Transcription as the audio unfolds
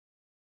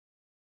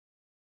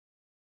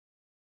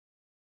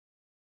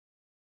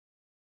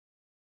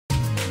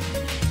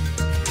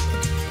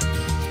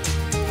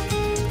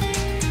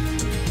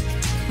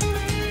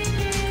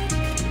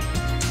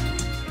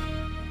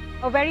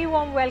A very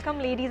warm welcome,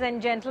 ladies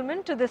and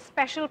gentlemen, to this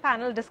special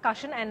panel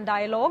discussion and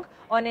dialogue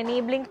on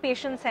enabling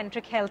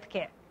patient-centric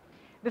healthcare.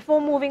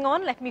 Before moving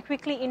on, let me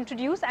quickly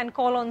introduce and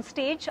call on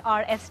stage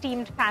our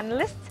esteemed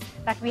panelists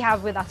that we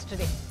have with us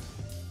today.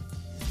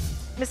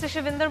 Mr.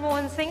 Shivinder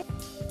Mohan Singh,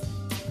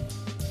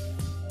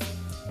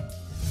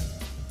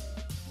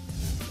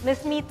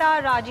 Ms.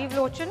 Meeta Rajiv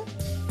Lochan,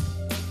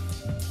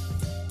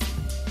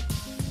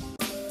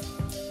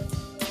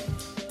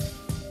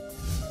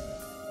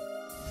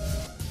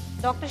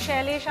 Dr.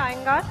 Shailesh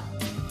Iyengar,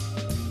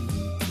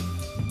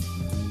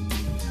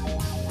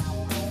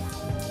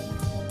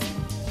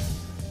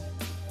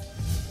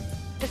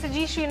 Mr.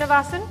 G.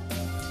 Srinivasan,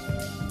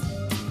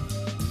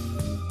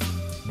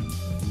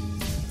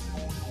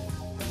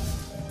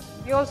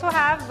 we also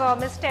have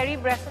Ms. Terry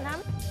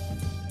Bressenham,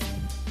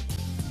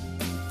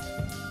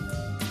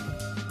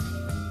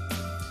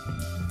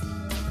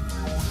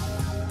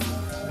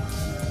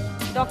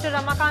 Dr.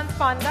 Ramakant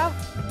Panda,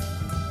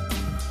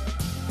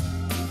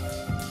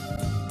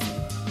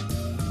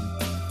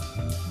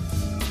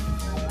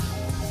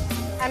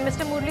 and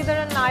Mr.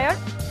 Muralidharan Nair.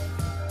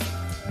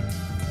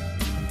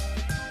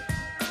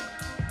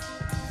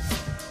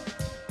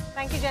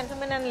 Thank you,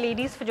 gentlemen and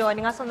ladies, for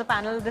joining us on the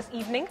panel this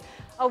evening.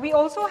 We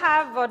also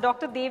have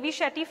Dr. Devi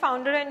Shetty,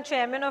 founder and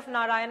chairman of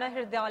Narayana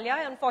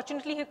Hridayalaya.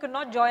 Unfortunately, he could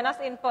not join us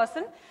in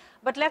person,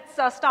 but let's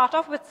start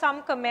off with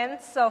some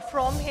comments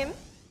from him.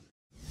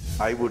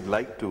 I would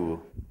like to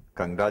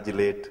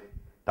congratulate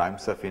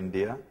Times of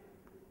India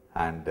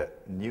and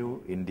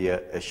New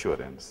India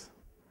Assurance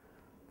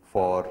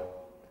for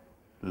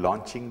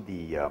launching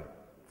the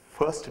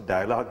first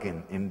dialogue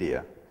in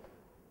India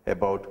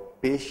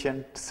about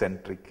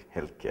patient-centric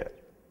healthcare.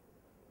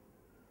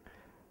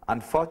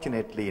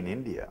 Unfortunately, in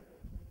India,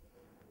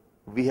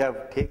 we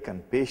have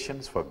taken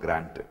patients for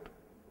granted.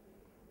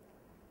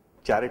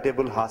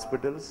 Charitable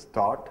hospitals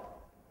thought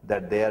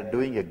that they are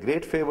doing a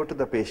great favor to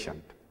the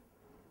patient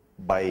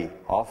by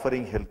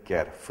offering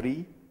healthcare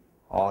free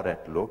or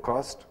at low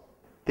cost.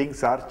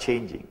 Things are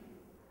changing.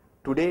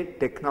 Today,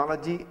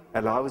 technology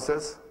allows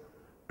us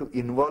to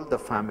involve the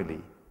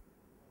family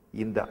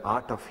in the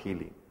art of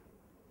healing.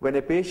 When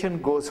a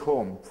patient goes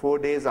home 4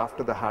 days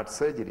after the heart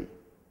surgery,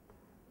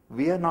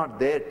 we are not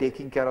there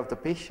taking care of the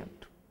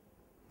patient.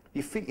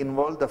 If we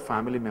involve the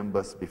family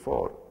members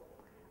before,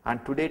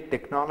 and today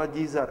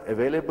technologies are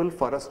available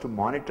for us to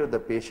monitor the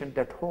patient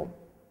at home.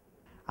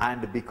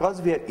 And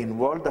because we have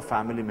involved the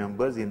family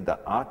members in the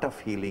art of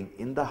healing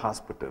in the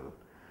hospital,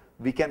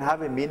 we can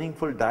have a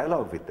meaningful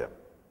dialogue with them.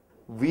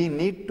 We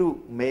need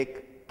to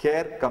make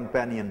Care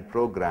Companion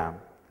program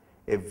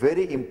a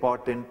very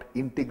important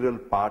integral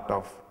part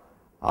of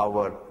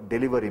our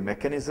delivery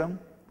mechanism,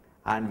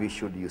 and we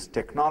should use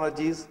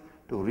technologies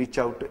to reach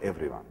out to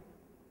everyone.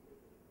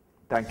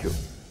 Thank you.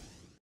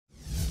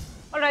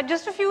 All right,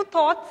 just a few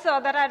thoughts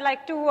that I'd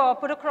like to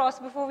put across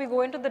before we go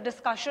into the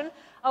discussion.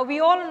 We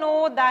all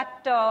know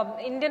that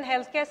Indian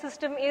healthcare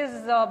system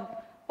is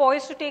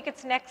poised to take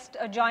its next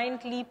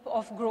giant leap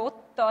of growth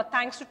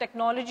thanks to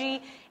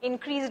technology,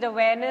 increased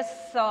awareness,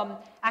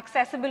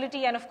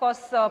 accessibility, and of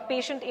course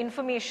patient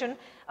information.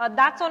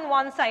 That's on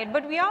one side,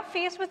 but we are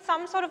faced with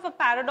some sort of a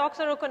paradox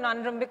or a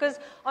conundrum, because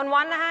on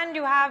one hand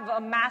you have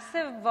a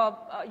massive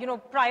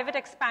private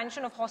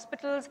expansion of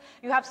hospitals,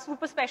 you have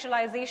super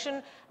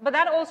specialization, but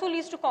that also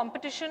leads to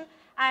competition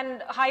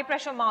and high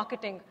pressure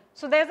marketing.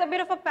 So there's a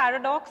bit of a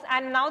paradox,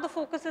 and now the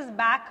focus is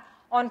back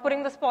on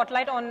putting the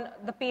spotlight on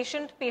the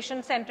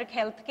patient-centric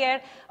healthcare,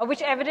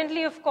 which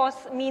evidently, of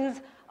course,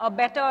 means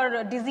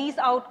better disease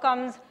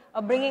outcomes,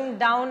 bringing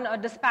down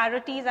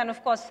disparities, and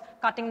of course,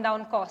 cutting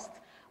down costs.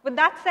 With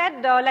that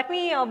said, let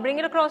me bring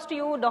it across to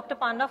you, Dr.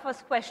 Panda,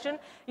 first question.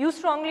 You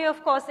strongly,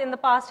 of course, in the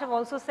past have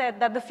also said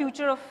that the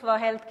future of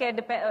healthcare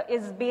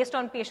is based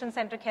on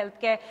patient-centric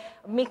healthcare,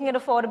 making it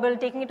affordable,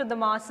 taking it to the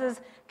masses.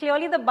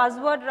 Clearly the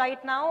buzzword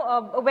right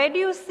now, where do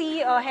you see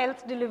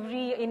health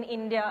delivery in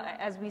India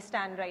as we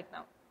stand right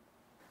now?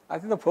 I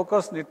think the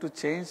focus needs to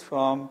change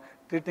from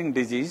treating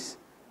disease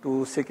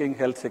to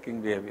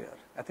health-seeking behavior.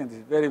 I think this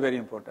is very, very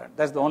important.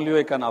 That's the only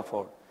way we can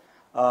afford.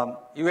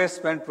 US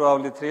spent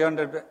probably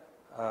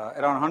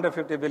around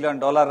 $150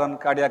 billion on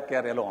cardiac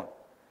care alone.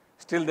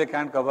 Still they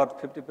can't cover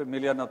 50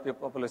 million of the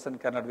population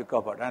cannot be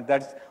covered, and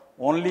that's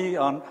only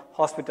on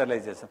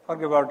hospitalization.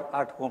 Forget about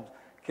at-home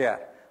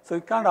care. So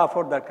you can't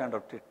afford that kind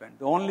of treatment.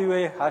 The only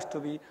way has to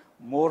be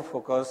more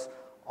focus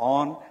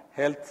on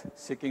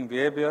health-seeking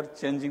behavior,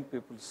 changing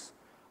people's,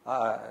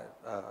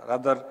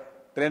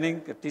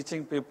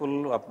 teaching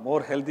people of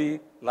more healthy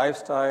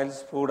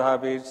lifestyles, food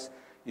habits,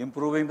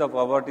 improving the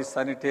poverty,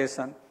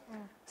 sanitation.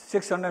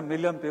 600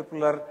 million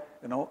people are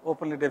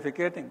openly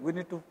defecating. We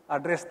need to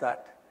address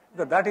that,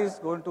 because that is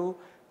going to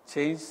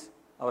change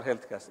our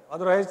healthcare.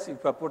 Otherwise,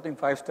 if we are putting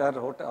 5-star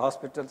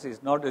hospitals, it's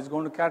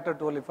going to cater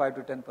to only 5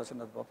 to 10% of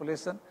the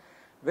population.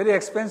 Very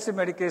expensive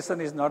medication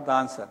is not the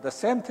answer. The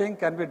same thing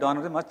can be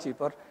done with much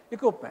cheaper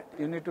equipment.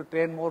 You need to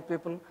train more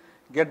people,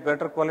 get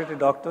better quality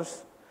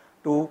doctors,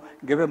 to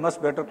give a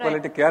much better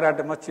quality care at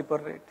a much cheaper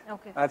rate.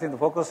 Okay. I think the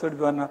focus should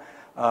be on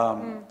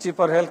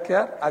cheaper health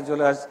care as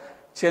well as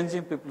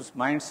changing people's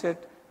mindset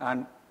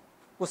and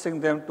pushing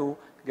them to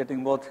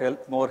getting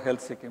more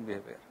health-seeking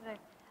behavior. Right.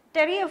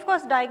 Terry, of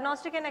course,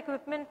 diagnostic and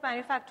equipment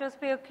manufacturers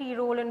play a key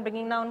role in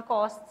bringing down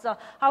costs.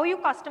 How are you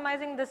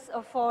customizing this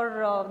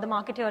for the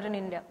market here in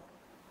India?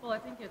 Well, I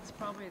think it's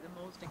probably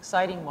the most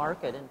exciting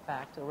market, in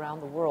fact, around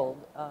the world,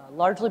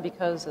 largely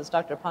because, as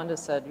Dr. Panda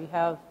said, we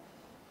have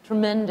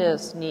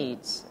tremendous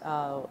needs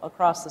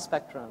across the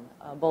spectrum,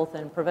 both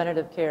in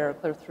preventative care,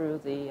 clear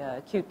through the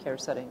acute care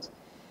settings.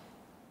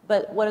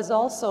 But what is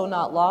also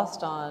not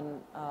lost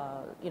on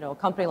a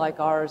company like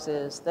ours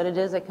is that it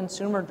is a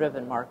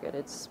consumer-driven market.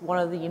 It's one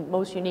of the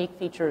most unique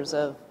features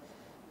of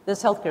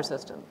this healthcare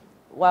system.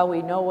 While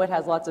we know it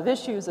has lots of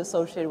issues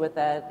associated with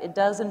that, it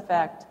does, in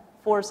fact,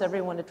 force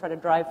everyone to try to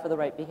drive for the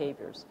right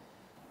behaviors.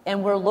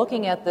 And we're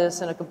looking at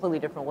this in a completely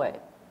different way,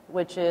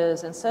 which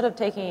is instead of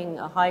taking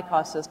a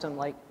high-cost system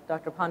like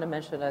Dr. Panda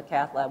mentioned, a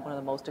cath lab, one of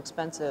the most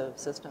expensive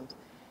systems,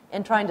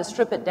 and trying to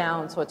strip it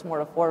down so it's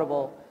more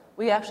affordable,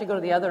 we actually go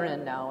to the other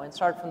end now and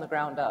start from the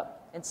ground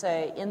up and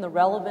say, in the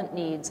relevant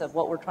needs of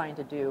what we're trying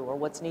to do or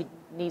what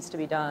needs to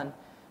be done,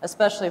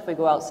 especially if we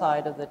go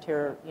outside of the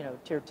tier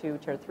 2,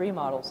 tier 3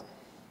 models,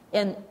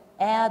 and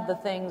add the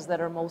things that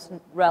are most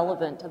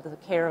relevant to the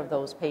care of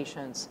those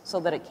patients so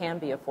that it can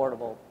be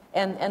affordable.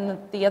 And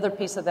the other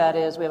piece of that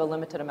is we have a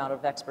limited amount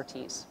of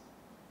expertise.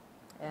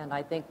 And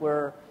I think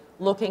we're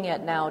looking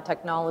at now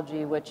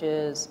technology which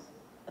is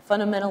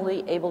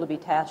fundamentally able to be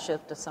task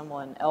shift to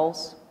someone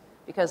else,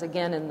 because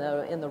again, in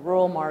the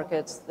rural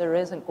markets, there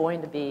isn't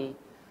going to be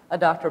a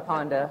Dr.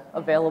 Panda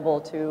available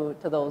to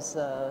those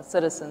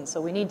citizens. So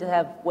we need to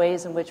have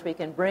ways in which we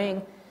can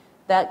bring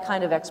that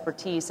kind of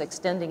expertise,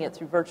 extending it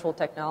through virtual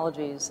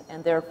technologies,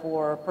 and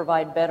therefore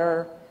provide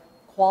better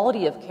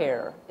quality of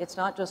care. It's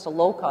not just a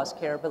low-cost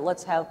care, but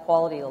let's have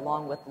quality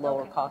along with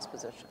lower cost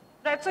position.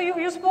 Right, so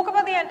you spoke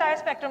about the entire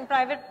spectrum,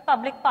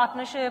 private-public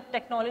partnership,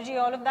 technology,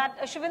 all of that.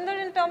 Shivinder,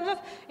 in terms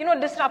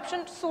of,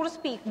 disruption, so to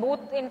speak,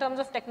 both in terms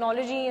of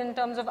technology, in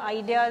terms of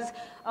ideas,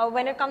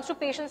 when it comes to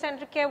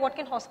patient-centric care, what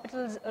can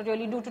hospitals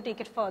really do to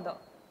take it further?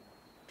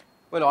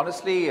 Well,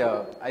 honestly,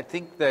 I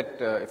think that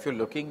if you're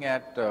looking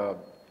at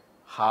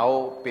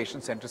how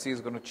patient centricity is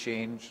going to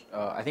change,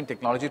 I think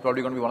technology is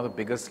probably going to be one of the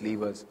biggest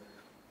levers.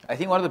 I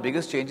think one of the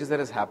biggest changes that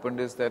has happened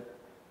is that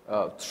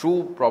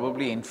through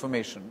probably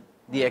information,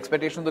 the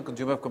expectation of the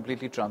consumer have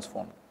completely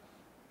transformed.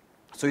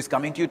 So he's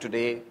coming to you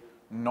today,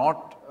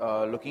 not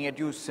looking at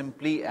you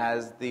simply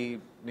as the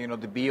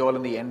be-all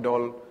and the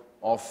end-all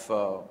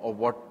of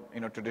what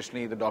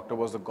traditionally the doctor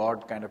was the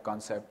god kind of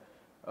concept,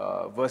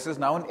 versus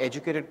now an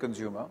educated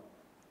consumer,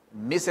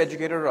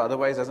 miseducated or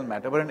otherwise doesn't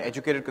matter, but an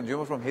educated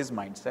consumer from his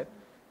mindset,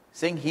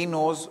 saying he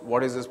knows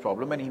what is his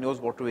problem and he knows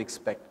what to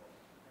expect.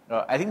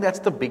 I think that's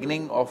the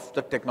beginning of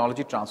the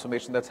technology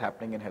transformation that's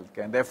happening in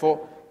healthcare, and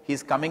therefore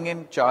he's coming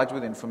in charged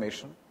with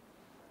information.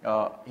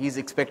 He's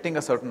expecting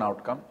a certain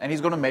outcome, and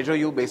he's going to measure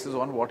you basis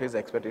on what his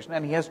expectation,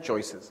 and he has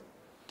choices.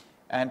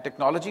 And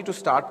technology, to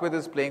start with,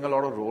 is playing a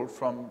lot of role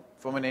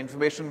from an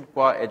information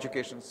qua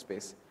education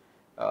space.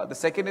 The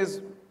second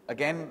is,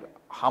 again,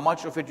 how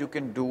much of it you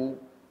can do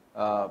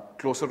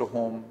closer to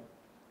home,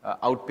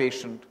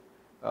 outpatient,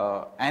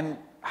 and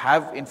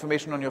have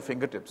information on your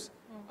fingertips,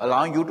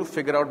 allowing you to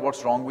figure out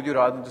what's wrong with you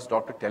rather than just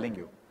doctor telling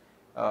you.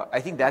 I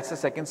think that's the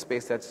second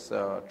space that's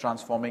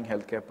transforming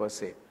healthcare per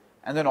se.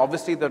 And then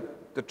obviously the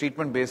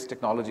treatment-based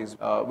technologies,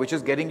 which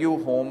is getting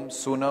you home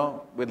sooner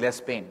with less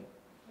pain.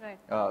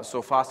 Right.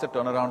 So faster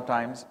turnaround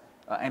times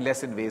and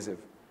less invasive.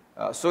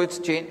 So it's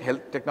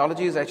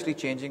technology is actually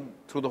changing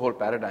through the whole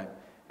paradigm.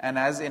 And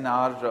as in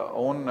our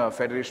own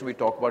federation we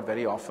talk about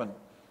very often,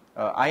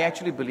 I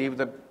actually believe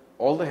that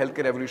all the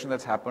healthcare evolution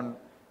that's happened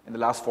in the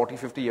last 40,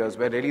 50 years,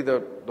 where really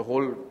the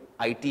whole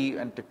IT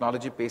and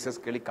technology pace has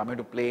really come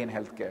into play in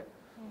healthcare.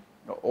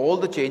 All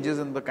the changes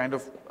in the kind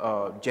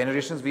of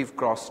generations we've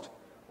crossed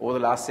over the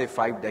last, say,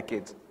 5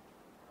 decades,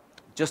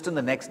 just in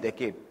the next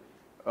decade,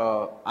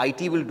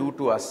 IT will do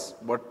to us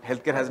what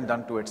healthcare hasn't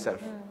done to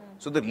itself.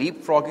 So the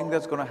leapfrogging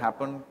that's going to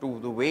happen to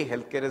the way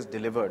healthcare is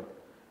delivered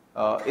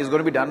is going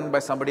to be done by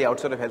somebody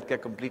outside of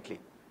healthcare completely.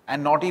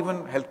 And not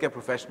even healthcare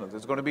professionals.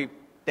 It's going to be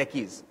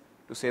techies,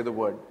 to say the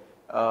word,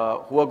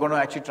 who are going to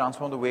actually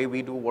transform the way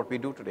we do what we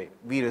do today.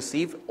 We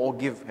receive or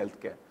give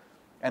healthcare.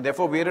 And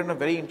therefore, we're in a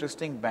very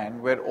interesting band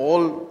where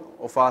all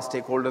of our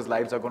stakeholders'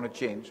 lives are going to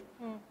change.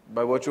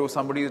 By virtue of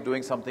somebody is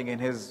doing something in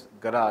his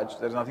garage,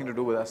 there's nothing to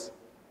do with us.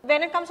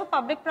 When it comes to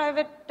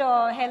public-private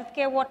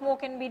healthcare, what more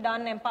can be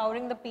done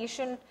empowering the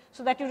patient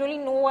so that you really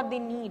know what they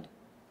need?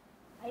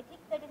 I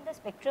think that in the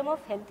spectrum of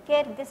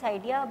healthcare, this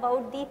idea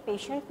about the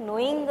patient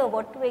knowing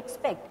what to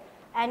expect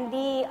and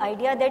the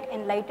idea that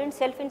enlightened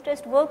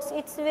self-interest works,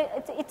 it's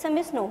a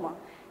misnomer.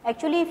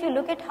 Actually, if you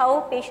look at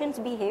how patients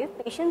behave,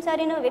 patients are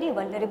in a very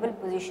vulnerable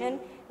position.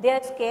 They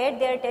are scared,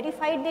 they are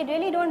terrified, they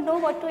really don't know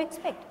what to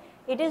expect.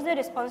 It is the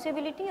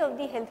responsibility of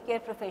the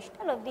healthcare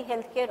professional, of the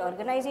healthcare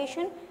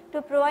organization,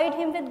 to provide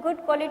him with good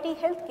quality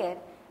healthcare.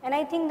 And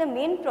I think the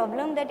main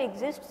problem that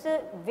exists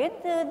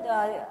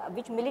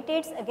which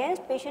militates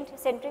against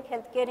patient-centric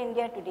healthcare in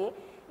India today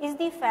is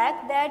the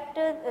fact that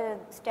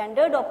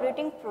standard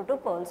operating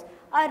protocols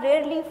are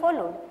rarely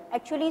followed.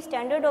 Actually,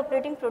 standard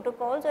operating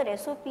protocols, or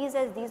SOPs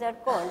as these are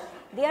called,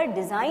 they are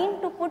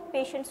designed to put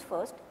patients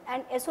first,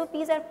 and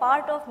SOPs are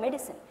part of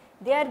medicine.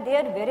 They are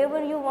there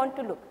wherever you want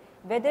to look.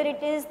 Whether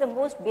it is the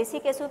most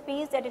basic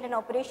SOPs that in an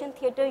operation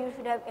theatre you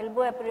should have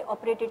elbow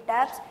operated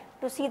taps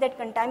to see that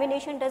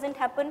contamination doesn't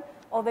happen,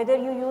 or whether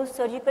you use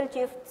surgical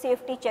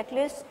safety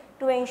checklists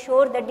to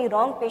ensure that the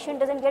wrong patient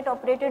doesn't get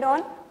operated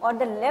on, or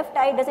the left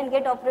eye doesn't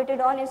get operated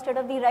on instead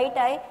of the right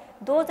eye,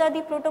 those are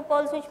the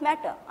protocols which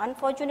matter.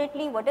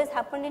 Unfortunately, what has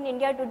happened in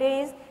India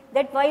today is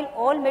that while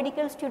all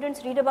medical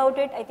students read about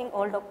it, I think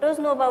all doctors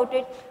know about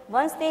it,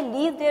 once they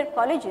leave their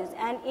colleges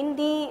and in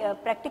the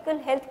practical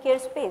healthcare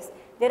space,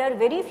 there are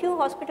very few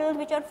hospitals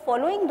which are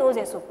following those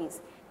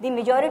SOPs. The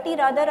majority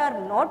rather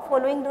are not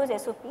following those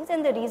SOPs,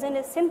 and the reason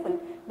is simple,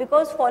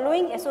 because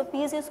following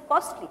SOPs is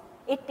costly.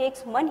 It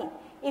takes money.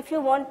 If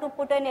you want to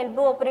put an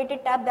elbow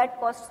operated tap, that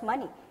costs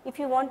money. If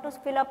you want to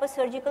fill up a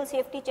surgical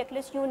safety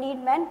checklist, you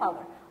need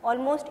manpower.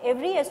 Almost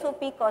every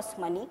SOP costs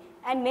money,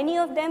 and many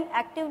of them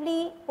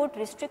actively put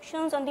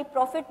restrictions on the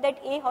profit that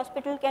a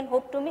hospital can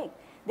hope to make.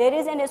 There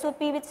is an SOP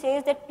which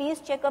says that please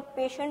check a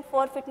patient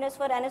for fitness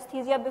for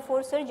anesthesia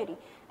before surgery.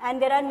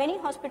 And there are many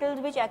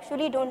hospitals which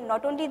actually don't,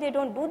 not only they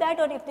don't do that,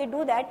 or if they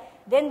do that,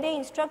 then they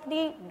instruct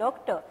the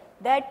doctor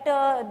that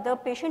the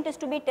patient is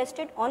to be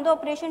tested on the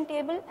operation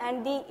table,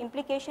 and the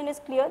implication is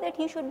clear that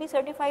he should be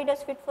certified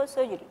as fit for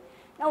surgery.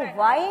 Now,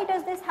 why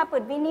does this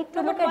happen? We need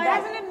to look at that. Why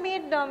hasn't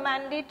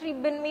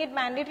it been made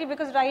mandatory?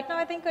 Because right now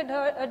I think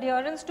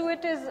adherence to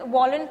it is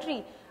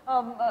voluntary.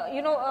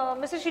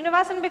 Mr.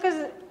 Srinivasan,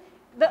 because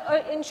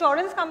the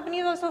insurance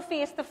companies also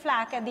face the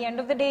flack. At the end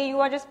of the day,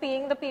 you are just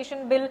paying the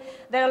patient bill.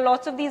 There are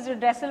lots of these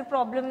redressal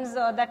problems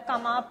that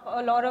come up,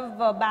 a lot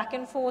of back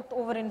and forth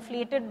over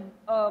inflated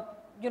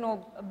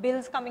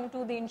bills coming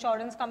to the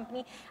insurance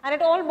company, and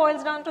it all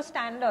boils down to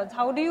standards.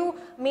 How do you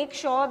make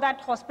sure that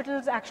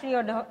hospitals actually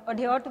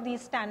adhere to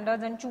these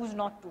standards and choose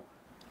not to?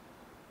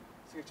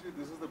 See, actually,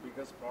 this is the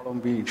biggest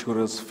problem we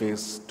insurers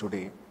face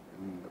today.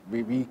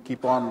 We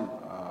keep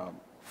on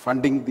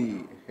funding the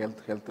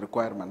health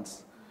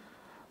requirements.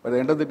 By the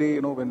end of the day,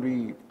 when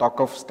we talk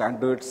of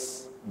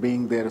standards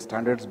being there,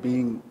 standards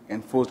being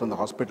enforced on the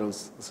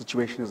hospitals, the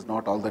situation is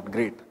not all that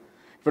great.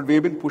 But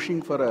we've been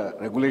pushing for a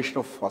regulation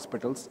of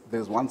hospitals.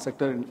 There's one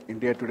sector in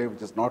India today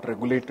which is not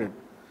regulated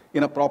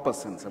in a proper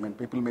sense. I mean,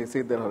 people may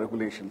say there are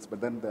regulations,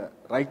 but then the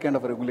right kind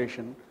of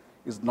regulation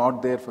is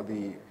not there for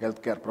the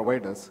healthcare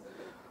providers.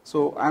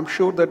 So I'm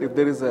sure that if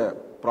there is a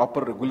proper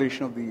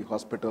regulation of the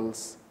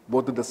hospitals,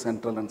 both at the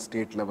central and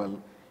state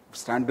level, if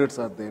standards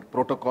are there,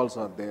 protocols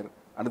are there,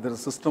 and there's a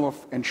system of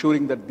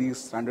ensuring that these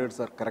standards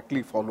are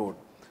correctly followed,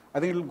 I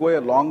think it will go a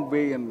long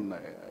way in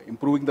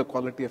improving the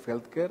quality of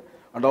healthcare,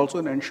 and also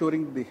in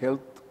ensuring the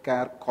health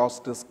care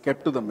cost is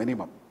kept to the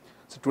minimum.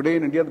 So today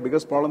in India, the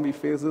biggest problem we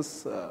face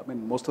is,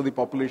 most of the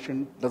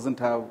population doesn't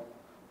have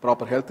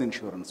proper health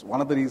insurance.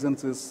 One of the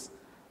reasons is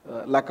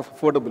lack of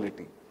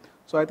affordability.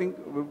 So I think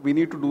we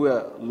need to do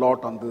a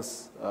lot on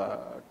this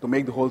to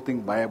make the whole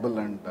thing viable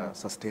and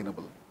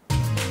sustainable.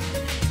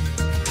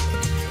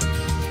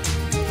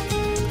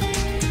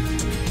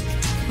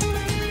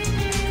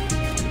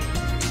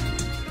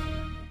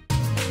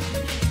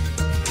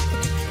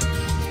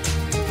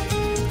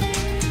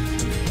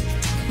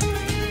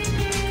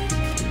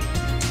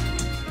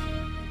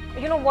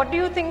 What do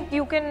you think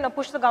you can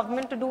push the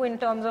government to do in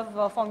terms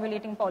of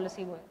formulating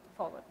policy going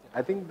forward?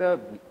 I think the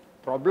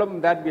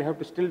problem that we have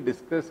to still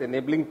discuss,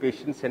 enabling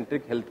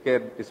patient-centric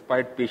healthcare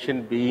despite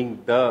patient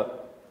being the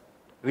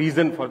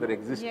reason for their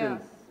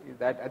existence, is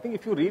that I think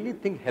if you really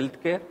think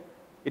healthcare,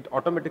 it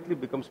automatically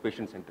becomes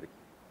patient-centric.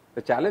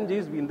 The challenge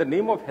is, in the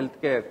name of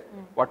healthcare,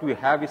 what we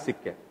have is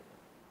sick care.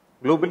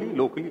 Globally,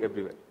 locally,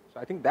 everywhere. So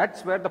I think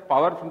that's where the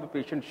power from the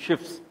patient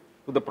shifts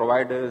to the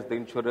providers, the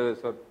insurers,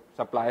 or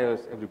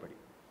suppliers, everybody.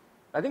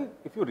 I think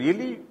if you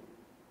really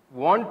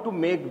want to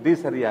make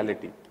this a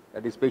reality,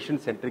 that is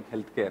patient-centric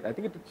healthcare, I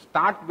think it would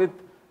start with,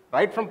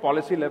 right from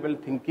policy level,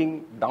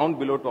 thinking down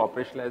below to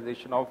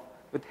operationalization of,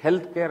 with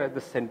healthcare at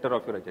the center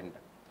of your agenda.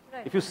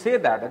 Right. If you say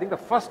that, I think the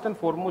first and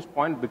foremost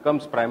point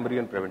becomes primary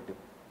and preventive.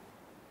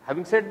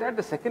 Having said that,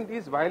 the second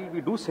is, while we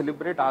do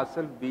celebrate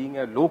ourselves being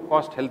a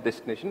low-cost health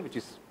destination, which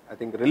is, I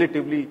think,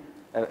 relatively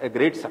a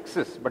great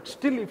success, but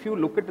still, if you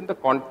look at it in the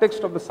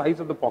context of the size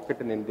of the pocket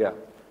in India,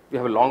 we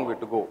have a long way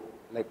to go.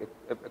 Like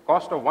a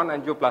cost of one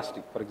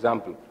angioplasty, for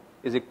example,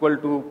 is equal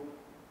to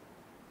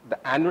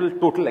the annual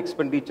total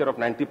expenditure of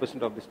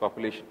 90% of this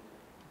population.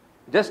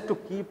 Just to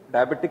keep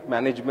diabetic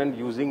management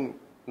using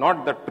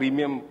not the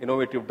premium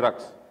innovative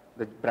drugs,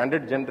 the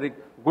branded generic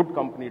good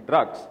company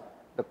drugs,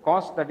 the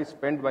cost that is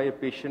spent by a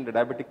patient, a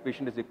diabetic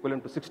patient, is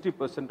equivalent to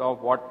 60%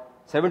 of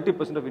what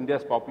 70% of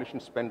India's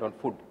population spend on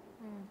food.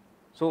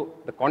 So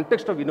the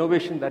context of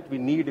innovation that we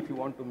need if you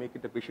want to make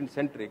it a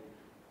patient-centric,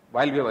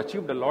 while we have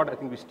achieved a lot, I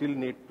think we still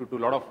need to do a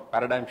lot of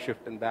paradigm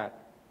shift in that.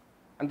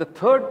 And the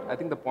third, I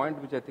think the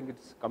point which I think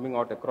it's coming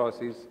out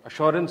across is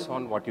assurance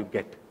on what you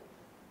get.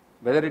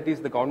 Whether it is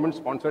the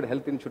government-sponsored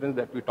health insurance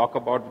that we talk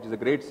about, which is a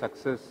great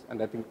success,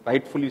 and I think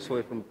rightfully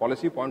so from a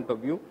policy point of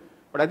view,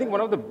 but I think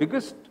one of the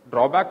biggest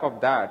drawback of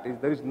that is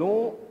there is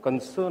no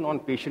concern on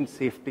patient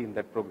safety in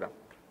that program.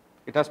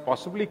 It has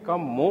possibly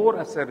come more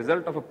as a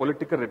result of a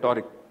political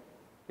rhetoric.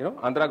 You know,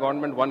 Andhra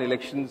government won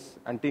elections,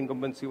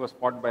 anti-incumbency was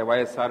fought by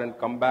YSR and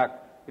come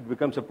back. It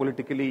becomes a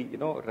politically,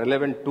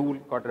 relevant tool,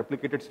 got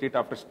replicated state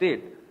after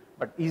state.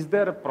 But is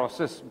there a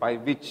process by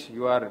which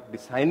you are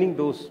designing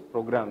those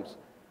programs?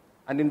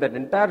 And in that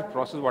entire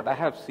process, what I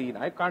have seen,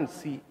 I can't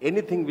see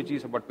anything which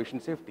is about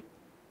patient safety.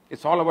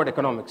 It's all about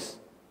economics,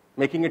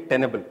 making it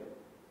tenable.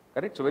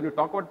 Correct? So when you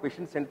talk about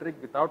patient-centric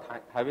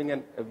without having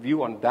a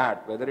view on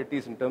that, whether it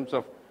is in terms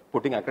of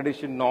putting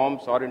accreditation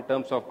norms or in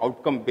terms of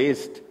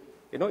outcome-based,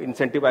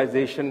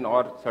 incentivization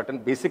or certain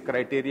basic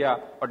criteria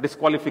or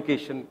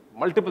disqualification,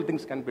 multiple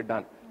things can be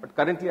done. But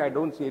currently, I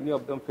don't see any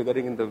of them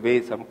figuring in the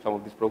way some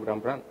of these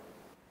programs run.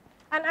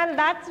 And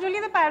that's really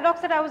the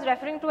paradox that I was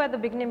referring to at the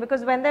beginning,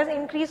 because when there's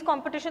increased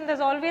competition, there's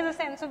always a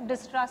sense of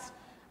distrust.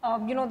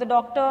 The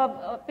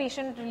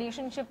doctor-patient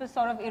relationship is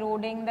sort of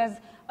eroding. There's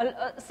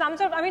some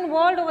sort of,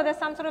 world over, there's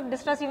some sort of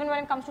distrust even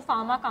when it comes to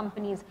pharma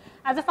companies.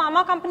 As a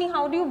pharma company,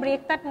 how do you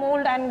break that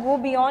mold and go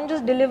beyond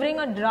just delivering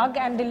a drug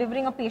and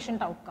delivering a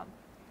patient outcome?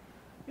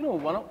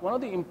 One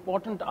of the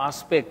important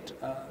aspects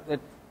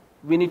that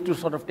we need to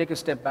sort of take a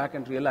step back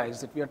and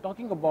realize that we are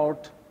talking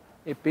about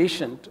a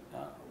patient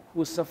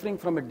who is suffering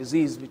from a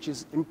disease which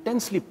is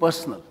intensely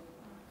personal.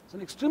 It's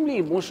an extremely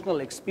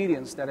emotional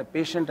experience that a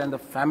patient and the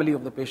family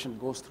of the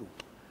patient goes through.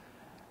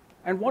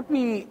 And what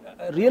we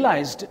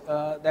realized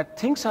that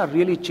things are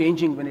really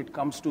changing when it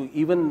comes to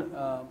even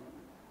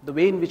the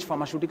way in which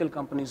pharmaceutical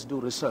companies do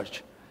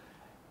research.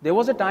 There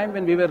was a time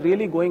when we were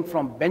really going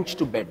from bench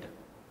to bed.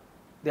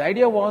 The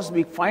idea was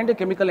we find a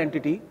chemical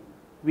entity,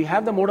 we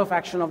have the mode of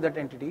action of that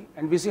entity,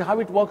 and we see how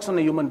it works on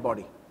a human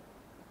body.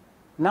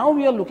 Now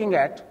we are looking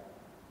at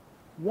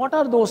what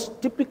are those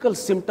typical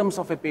symptoms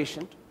of a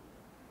patient,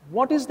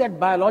 what is that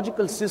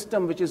biological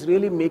system which is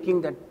really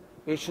making that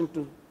patient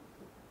to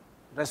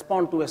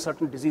respond to a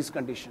certain disease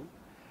condition,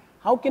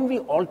 how can we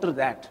alter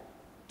that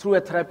through a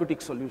therapeutic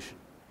solution?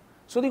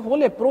 So the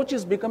whole approach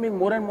is becoming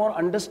more and more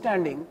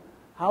understanding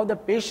how the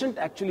patient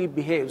actually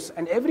behaves,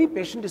 and every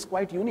patient is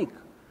quite unique.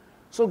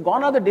 So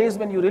gone are the days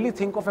when you really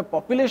think of a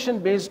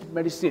population-based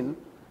medicine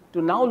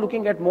to now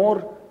looking at more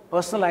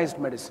personalized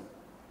medicine.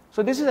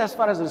 So this is as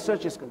far as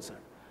research is concerned.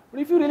 But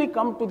if you really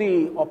come to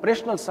the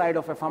operational side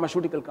of a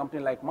pharmaceutical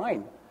company like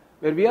mine,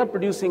 where we are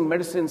producing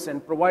medicines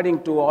and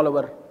providing to all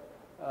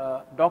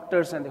our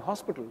doctors and the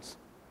hospitals,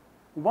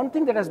 one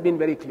thing that has been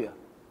very clear,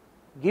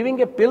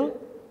 giving a pill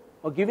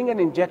or giving an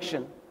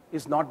injection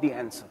is not the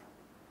answer.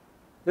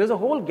 There's a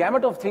whole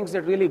gamut of things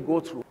that really go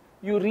through.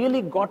 You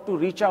really got to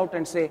reach out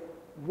and say,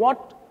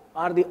 what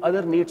are the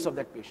other needs of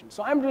that patient?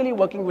 So I'm really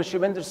working with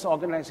Shivendra's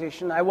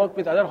organization. I work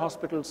with other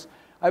hospitals.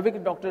 I work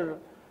with Dr.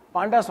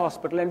 Panda's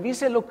hospital, and we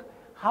say, look,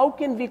 how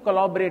can we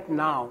collaborate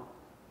now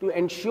to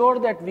ensure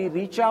that we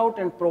reach out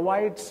and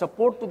provide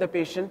support to the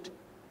patient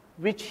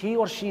which he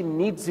or she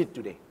needs it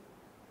today?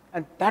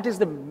 And that is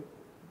the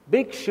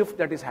big shift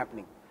that is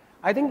happening.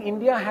 I think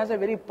India has a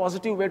very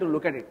positive way to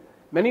look at it.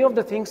 Many of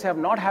the things have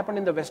not happened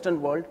in the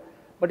Western world,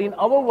 but in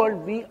our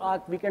world,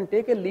 we can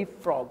take a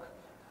leapfrog.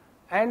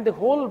 And the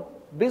whole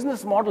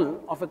business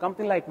model of a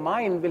company like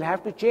mine will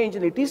have to change,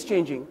 and it is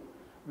changing,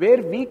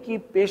 where we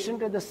keep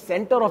patient at the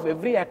center of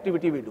every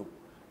activity we do.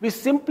 We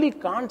simply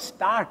can't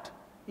start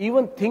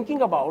even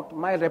thinking about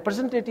my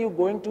representative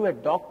going to a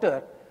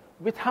doctor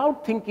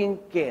without thinking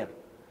care.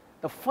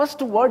 The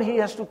first word he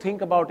has to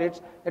think about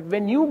is that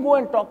when you go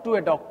and talk to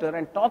a doctor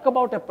and talk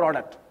about a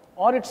product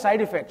or its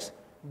side effects,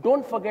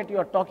 don't forget you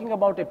are talking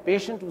about a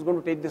patient who's going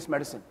to take this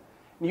medicine.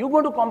 And you're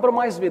going to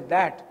compromise with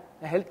that,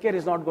 the healthcare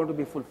is not going to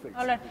be fulfilled.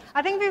 All right.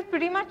 I think we've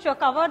pretty much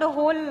covered a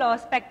whole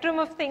spectrum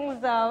of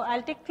things.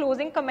 I'll take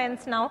closing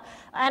comments now.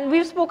 And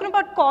we've spoken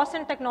about cost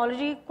and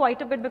technology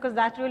quite a bit because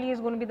that really is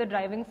going to be the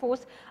driving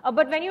force.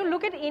 But when you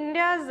look at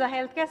India's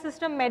healthcare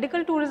system,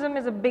 medical tourism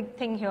is a big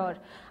thing here.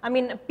 I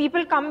mean,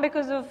 people come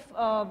because of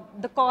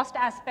the cost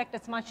aspect.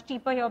 It's much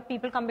cheaper here.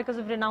 People come because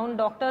of renowned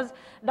doctors.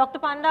 Dr.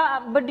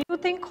 Panda, but do you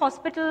think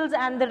hospitals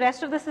and the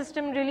rest of the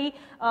system really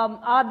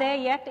are there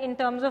yet in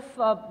terms of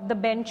the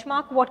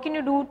benchmark? What can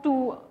you do to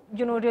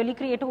really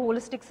create a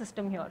holistic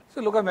system here?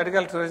 So look at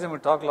medical tourism, we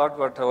talk a lot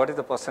about what is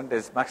the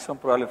percentage, maximum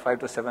probably 5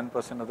 to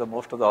 7% of the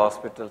most of the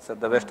hospitals,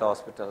 the West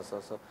hospitals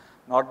also,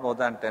 not more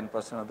than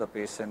 10% of the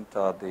patient,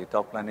 the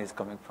top line is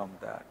coming from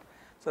that.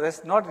 So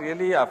that's not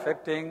really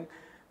affecting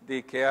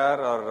the care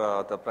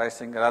or the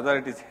pricing, rather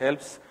it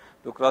helps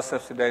to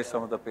cross-subsidize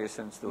some of the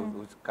patients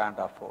who can't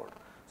afford.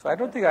 So I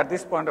don't think at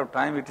this point of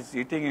time it is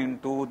eating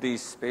into the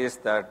space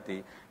that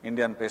the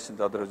Indian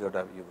patients otherwise would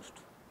have used.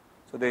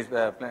 So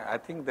I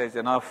think there is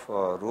enough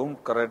room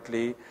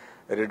currently,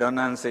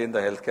 redundancy in the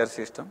healthcare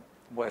system,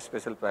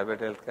 especially private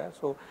healthcare.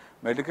 So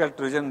medical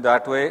tourism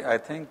that way I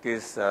think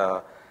is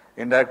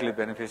indirectly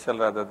beneficial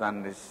rather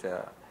than is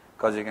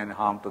causing any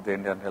harm to the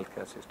Indian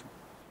healthcare system.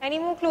 Any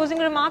more closing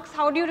remarks?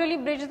 How do you really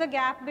bridge the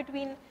gap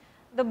between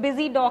the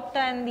busy doctor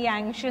and the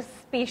anxious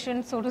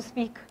patient, so to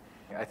speak?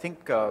 I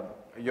think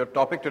your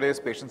topic today is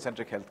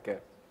patient-centric healthcare.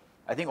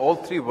 I think all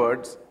three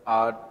words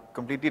are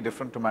completely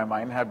different to my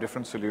mind, have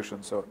different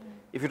solutions. So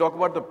if you talk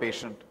about the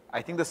patient,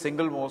 I think the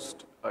single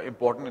most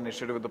important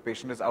initiative with the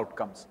patient is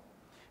outcomes.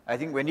 I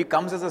think when he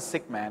comes as a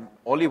sick man,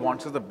 all he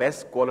wants is the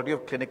best quality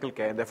of clinical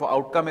care. Therefore,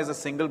 outcome is the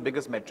single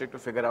biggest metric to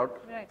figure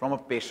out from a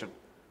patient.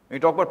 When you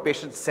talk about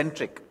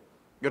patient-centric,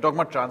 you're talking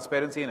about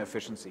transparency and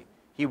efficiency.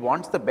 He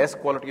wants the best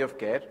quality of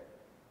care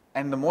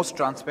and the most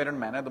transparent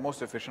manner, the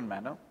most efficient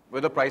manner.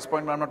 With the price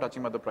point, I'm not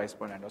touching about the price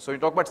point. So you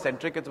talk about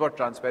centric, it's about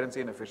transparency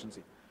and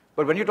efficiency.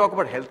 But when you talk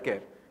about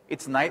healthcare,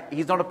 he's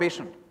not a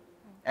patient.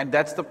 And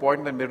that's the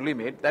point that Murali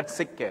made, that's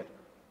sick care.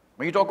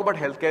 When you talk about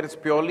healthcare, it's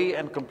purely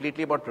and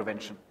completely about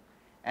prevention.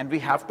 And we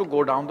have to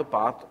go down the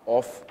path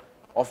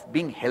of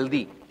being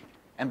healthy.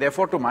 And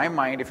therefore, to my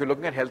mind, if you're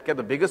looking at healthcare,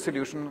 the biggest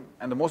solution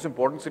and the most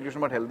important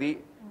solution about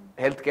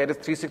healthcare is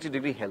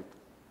 360-degree health,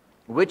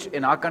 which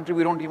in our country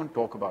we don't even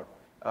talk about.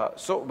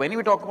 So when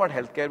we talk about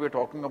healthcare, we're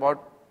talking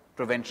about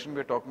prevention,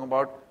 we're talking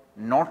about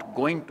not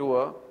going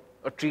to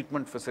a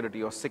treatment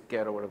facility or sick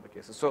care or whatever the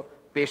case is. So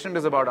patient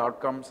is about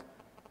outcomes,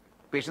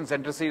 patient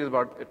centricity is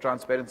about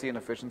transparency and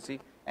efficiency,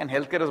 and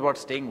healthcare is about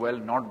staying well,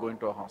 not going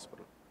to a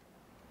hospital.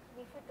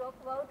 We should talk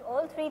about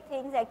all three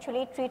things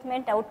actually: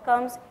 treatment,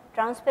 outcomes,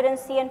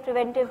 transparency and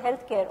preventive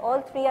healthcare.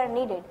 All three are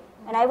needed.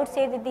 And I would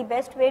say that the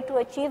best way to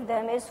achieve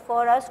them is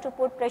for us to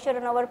put pressure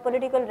on our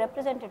political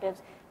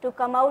representatives to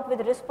come out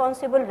with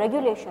responsible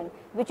regulation,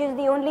 which is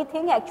the only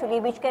thing actually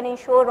which can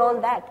ensure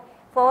all that.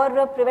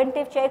 For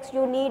preventive checks,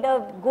 you need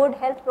a good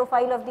health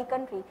profile of the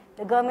country.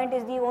 The government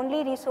is the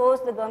only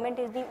resource, the government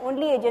is the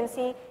only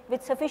agency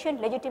with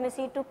sufficient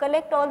legitimacy to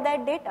collect all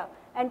that data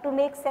and to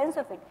make sense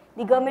of it.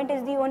 The government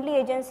is the only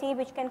agency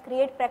which can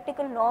create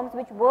practical norms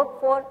which work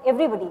for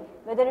everybody,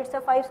 whether it's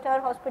a 5-star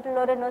hospital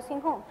or a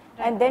nursing home,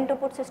 and then to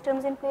put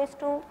systems in place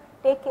to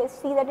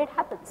see that it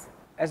happens.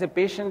 As a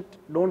patient,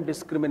 don't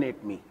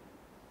discriminate me.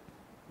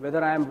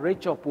 Whether I am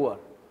rich or poor,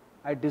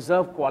 I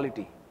deserve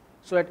quality.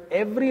 So at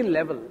every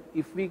level,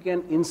 if we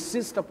can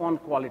insist upon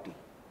quality,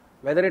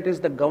 whether it is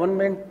the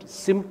government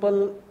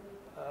simple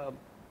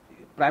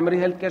primary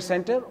healthcare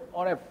center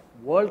or a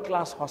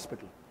world-class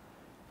hospital.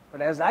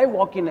 But as I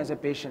walk in as a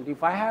patient,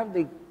 if I have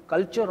the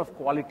culture of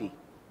quality,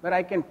 where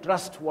I can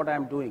trust what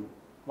I'm doing,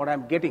 what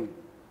I'm getting,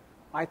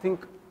 I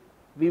think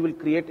we will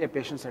create a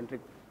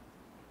patient-centric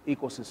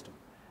ecosystem.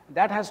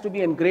 That has to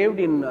be engraved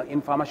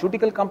in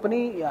pharmaceutical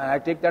company. I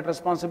take that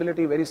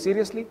responsibility very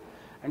seriously.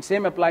 And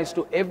same applies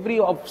to every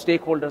of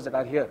stakeholders that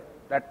are here,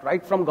 that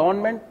right from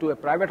government to a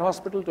private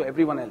hospital to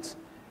everyone else.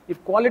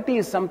 If quality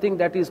is something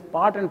that is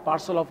part and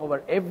parcel of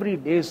our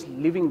everyday's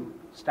living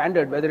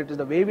standard, whether it is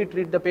the way we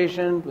treat the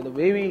patient, with the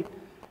way we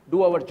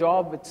do our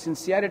job with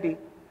sincerity,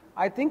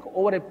 I think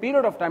over a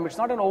period of time, it's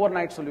not an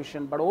overnight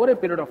solution, but over a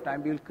period of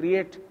time, we will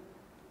create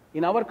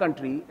in our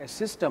country a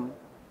system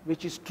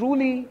which is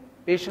truly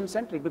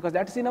patient-centric, because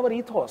that's in our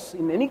ethos.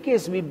 In any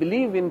case, we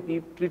believe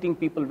in treating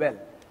people well.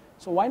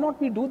 So why not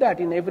we do that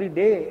in every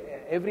day,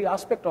 every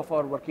aspect of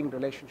our working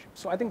relationship?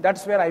 So I think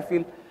that's where I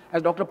feel,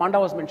 as Dr. Panda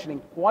was mentioning,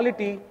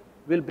 quality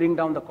will bring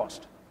down the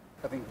cost.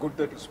 I think good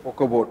that you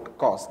spoke about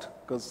cost,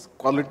 because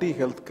quality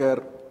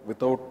healthcare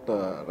without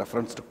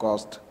reference to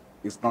cost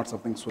is not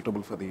something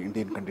suitable for the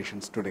Indian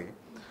conditions today.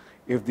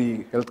 If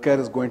the healthcare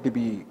is going to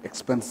be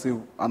expensive,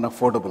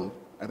 unaffordable,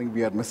 I think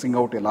we are missing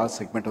out a large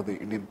segment of the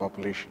Indian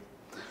population.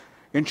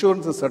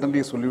 Insurance is certainly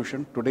a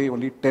solution. Today,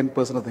 only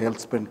 10% of the health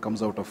spend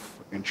comes out of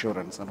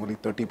insurance, and only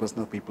 30%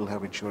 of people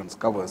have insurance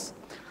covers.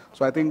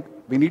 So I think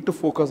we need to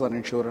focus on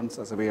insurance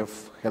as a way of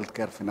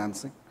healthcare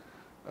financing,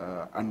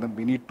 and then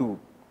we need to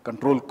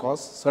control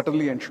costs,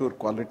 certainly ensure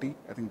quality.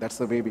 I think that's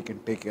the way we can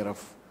take care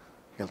of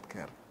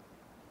healthcare.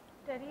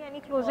 Terry,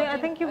 any closing? I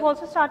think you've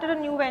also started a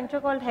new venture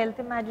called Health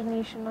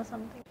Imagination or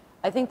something.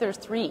 I think there's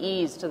 3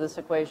 E's to this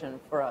equation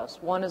for us.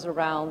 One is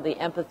around the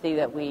empathy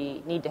that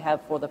we need to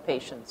have for the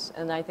patients.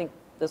 And I think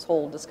this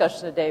whole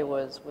discussion today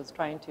was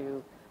trying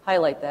to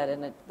highlight that.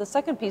 And the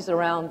second piece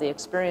around the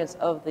experience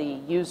of the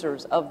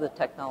users of the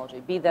technology,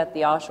 be that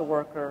the ASHA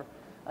worker,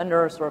 a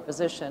nurse, or a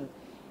physician.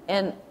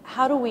 And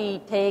how do we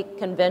take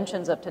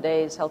conventions of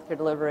today's healthcare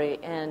delivery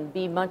and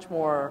be much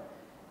more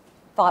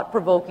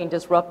thought-provoking,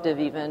 disruptive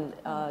even,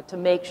 to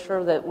make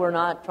sure that we're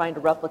not trying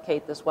to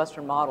replicate this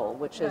Western model,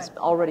 which has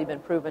already been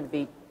proven to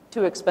be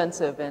too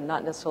expensive and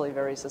not necessarily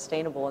very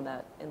sustainable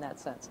in that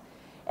sense.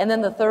 And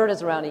then the third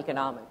is around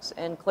economics.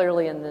 And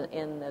clearly in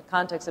the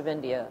context of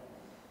India,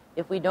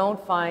 if we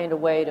don't find a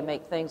way to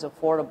make things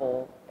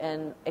affordable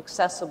and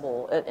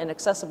accessible, and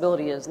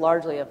accessibility is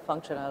largely a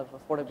function of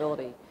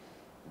affordability,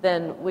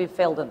 then we've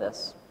failed in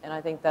this. And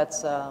I think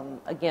that's,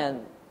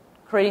 again,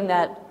 creating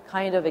that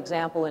kind of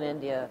example in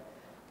India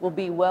will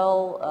be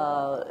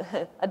well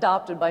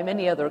adopted by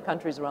many other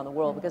countries around the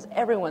world, because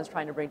everyone's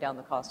trying to bring down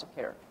the cost of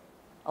care,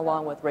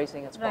 along with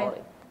raising its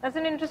quality. That's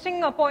an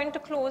interesting point to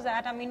close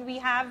at. I mean, we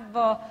have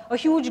a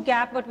huge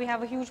gap, but we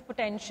have a huge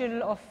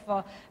potential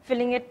of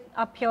filling it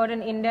up here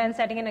in India and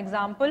setting an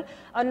example.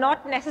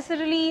 Not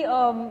necessarily,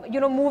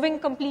 moving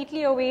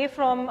completely away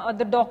from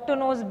the doctor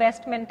knows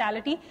best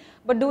mentality,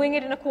 but doing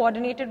it in a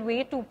coordinated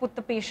way to put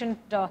the patient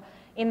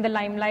in the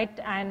limelight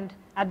and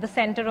at the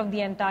center of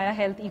the entire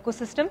health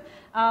ecosystem.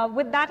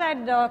 With that,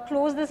 I'd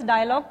close this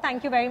dialogue.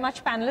 Thank you very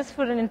much, panelists,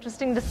 for an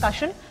interesting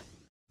discussion.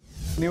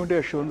 New India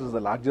Assurance is the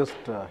largest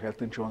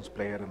health insurance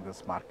player in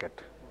this market.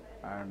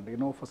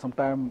 And for some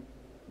time,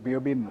 we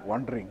have been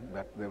wondering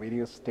that the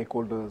various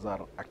stakeholders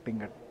are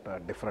acting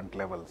at different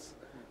levels,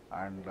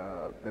 and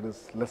there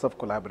is less of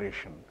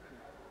collaboration.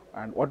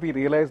 And what we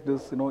realized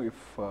is, if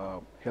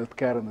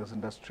healthcare in this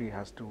industry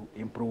has to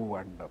improve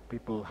and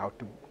people have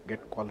to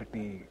get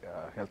quality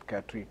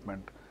healthcare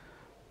treatment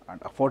and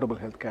affordable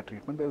healthcare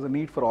treatment, there is a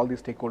need for all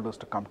these stakeholders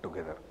to come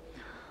together.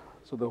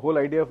 So the whole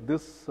idea of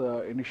this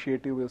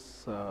initiative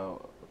is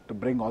to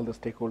bring all the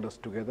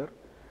stakeholders together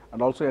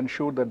and also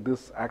ensure that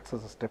this acts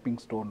as a stepping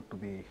stone to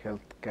the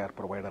healthcare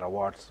provider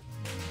awards.